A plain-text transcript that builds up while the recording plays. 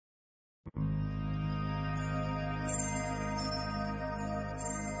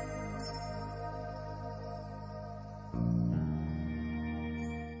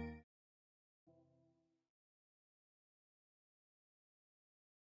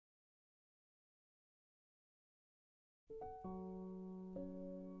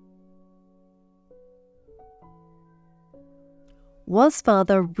Was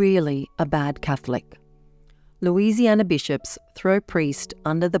Father really a bad Catholic? Louisiana bishops throw priest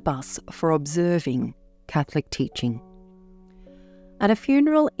under the bus for observing Catholic teaching. At a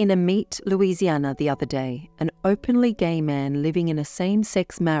funeral in Amidst, Louisiana the other day, an openly gay man living in a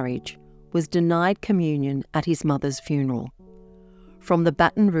same-sex marriage was denied communion at his mother's funeral. From the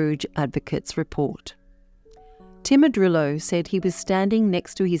Baton Rouge Advocate's report. Tim Adrillo said he was standing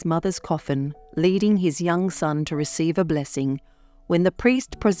next to his mother's coffin, leading his young son to receive a blessing, when the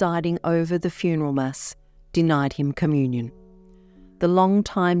priest presiding over the funeral mass denied him communion. The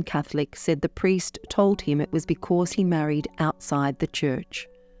long-time Catholic said the priest told him it was because he married outside the church.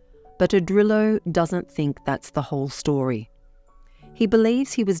 But Adrillo doesn't think that's the whole story. He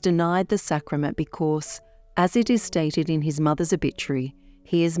believes he was denied the sacrament because, as it is stated in his mother's obituary,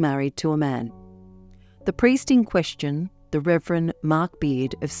 he is married to a man. The priest in question, the Reverend Mark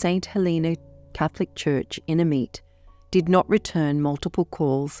Beard of St. Helena Catholic Church in Amidst, did not return multiple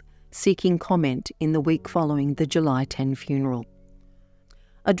calls seeking comment in the week following the July 10 funeral.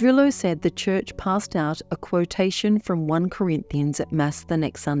 Adrillo said the church passed out a quotation from 1 Corinthians at Mass the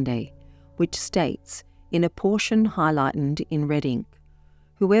next Sunday, which states, in a portion highlighted in red ink,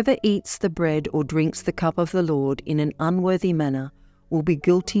 "Whoever eats the bread or drinks the cup of the Lord in an unworthy manner will be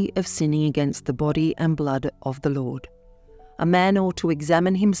guilty of sinning against the body and blood of the Lord. A man ought to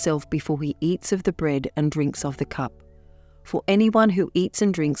examine himself before he eats of the bread and drinks of the cup. For anyone who eats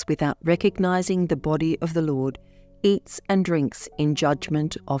and drinks without recognizing the body of the Lord eats and drinks in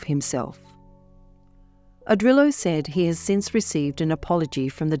judgment of himself." Adrillo said he has since received an apology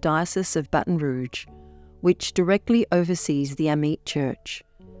from the Diocese of Baton Rouge, which directly oversees the Amidst Church,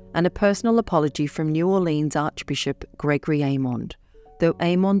 and a personal apology from New Orleans Archbishop Gregory Amond, though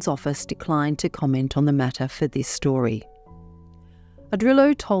Amond's office declined to comment on the matter for this story.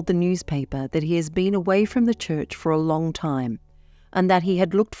 Adrillo told the newspaper that he has been away from the church for a long time, and that he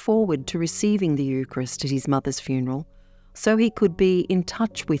had looked forward to receiving the Eucharist at his mother's funeral so he could be in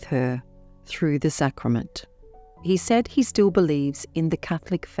touch with her through the sacrament. He said he still believes in the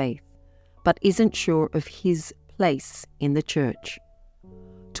Catholic faith, but isn't sure of his place in the church.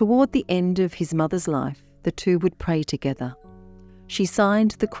 Toward the end of his mother's life, the two would pray together. She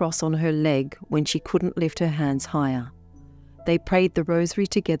signed the cross on her leg when she couldn't lift her hands higher. They prayed the rosary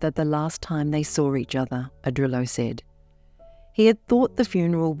together the last time they saw each other, Adrillo said. He had thought the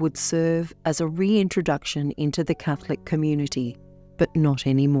funeral would serve as a reintroduction into the Catholic community, but not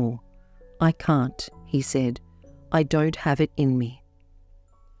anymore. "I can't," he said. "I don't have it in me."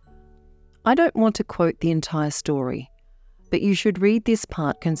 I don't want to quote the entire story, but you should read this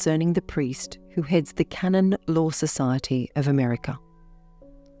part concerning the priest who heads the Canon Law Society of America.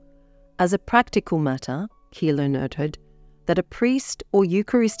 As a practical matter, Keeler noted, that a priest or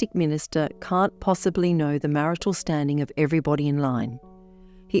Eucharistic minister can't possibly know the marital standing of everybody in line.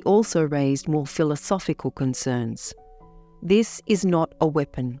 He also raised more philosophical concerns. This is not a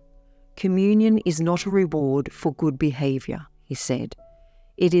weapon. Communion is not a reward for good behaviour, he said.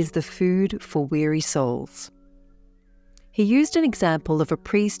 It is the food for weary souls. He used an example of a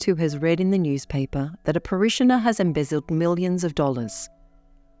priest who has read in the newspaper that a parishioner has embezzled millions of dollars.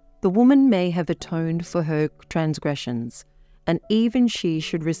 The woman may have atoned for her transgressions, and even she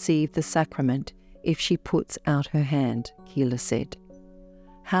should receive the sacrament if she puts out her hand, Keeler said.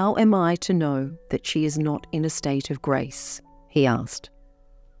 How am I to know that she is not in a state of grace? He asked.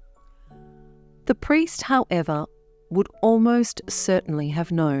 The priest, however, would almost certainly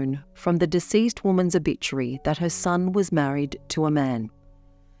have known from the deceased woman's obituary that her son was married to a man.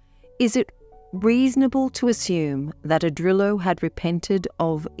 Is it reasonable to assume that Adrillo had repented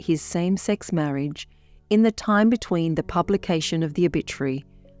of his same-sex marriage in the time between the publication of the obituary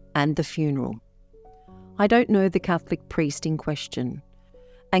and the funeral? I don't know the Catholic priest in question,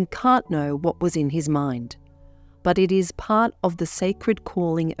 and can't know what was in his mind, but it is part of the sacred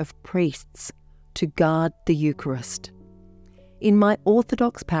calling of priests to guard the Eucharist. In my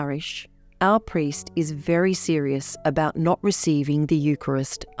Orthodox parish, our priest is very serious about not receiving the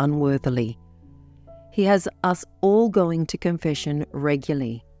Eucharist unworthily. He has us all going to confession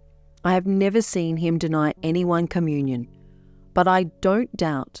regularly. I have never seen him deny anyone communion, but I don't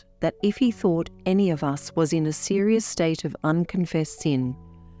doubt that if he thought any of us was in a serious state of unconfessed sin,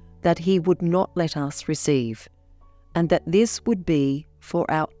 that he would not let us receive, and that this would be for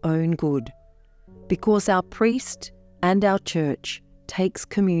our own good, because our priest and our church takes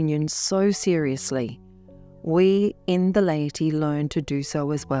communion so seriously. We in the laity learn to do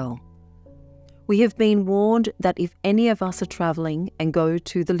so as well. We have been warned that if any of us are travelling and go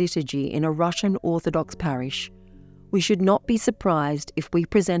to the liturgy in a Russian Orthodox parish, We should not be surprised if we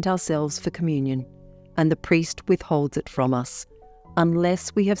present ourselves for communion and the priest withholds it from us,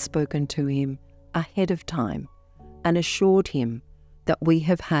 unless we have spoken to him ahead of time and assured him that we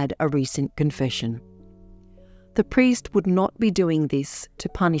have had a recent confession. The priest would not be doing this to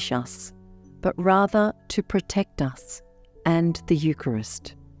punish us, but rather to protect us and the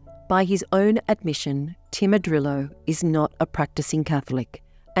Eucharist. By his own admission, Tim Adrillo is not a practicing Catholic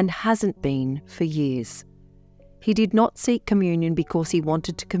and hasn't been for years. He did not seek communion because he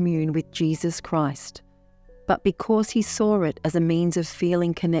wanted to commune with Jesus Christ, but because he saw it as a means of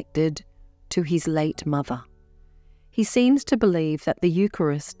feeling connected to his late mother. He seems to believe that the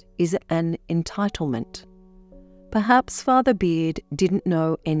Eucharist is an entitlement. Perhaps Father Beard didn't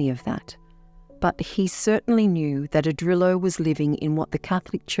know any of that, but he certainly knew that Adrillo was living in what the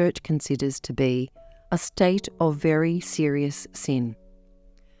Catholic Church considers to be a state of very serious sin.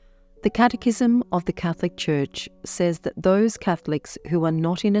 The Catechism of the Catholic Church says that those Catholics who are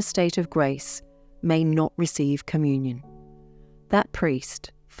not in a state of grace may not receive communion. That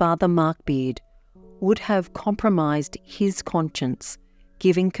priest, Father Mark Beard, would have compromised his conscience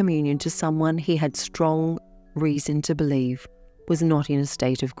giving communion to someone he had strong reason to believe was not in a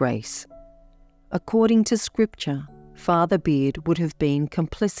state of grace. According to Scripture, Father Beard would have been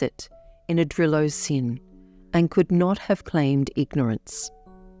complicit in Adrillo's sin and could not have claimed ignorance.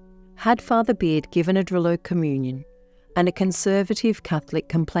 Had Father Beard given Adrillo communion and a conservative Catholic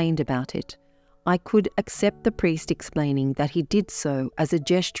complained about it, I could accept the priest explaining that he did so as a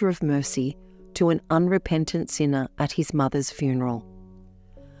gesture of mercy to an unrepentant sinner at his mother's funeral.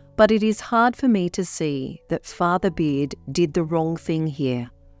 But it is hard for me to see that Father Beard did the wrong thing here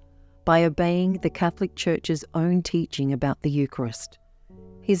by obeying the Catholic Church's own teaching about the Eucharist.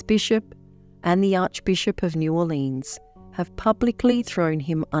 His bishop and the Archbishop of New Orleans have publicly thrown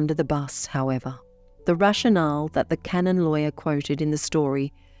him under the bus, however. The rationale that the canon lawyer quoted in the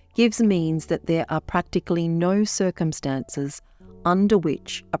story means that there are practically no circumstances under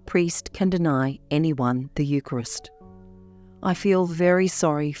which a priest can deny anyone the Eucharist. I feel very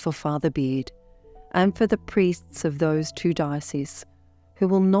sorry for Father Beard and for the priests of those two dioceses who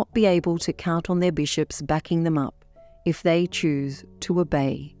will not be able to count on their bishops backing them up if they choose to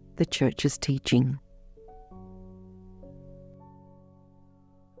obey the Church's teaching.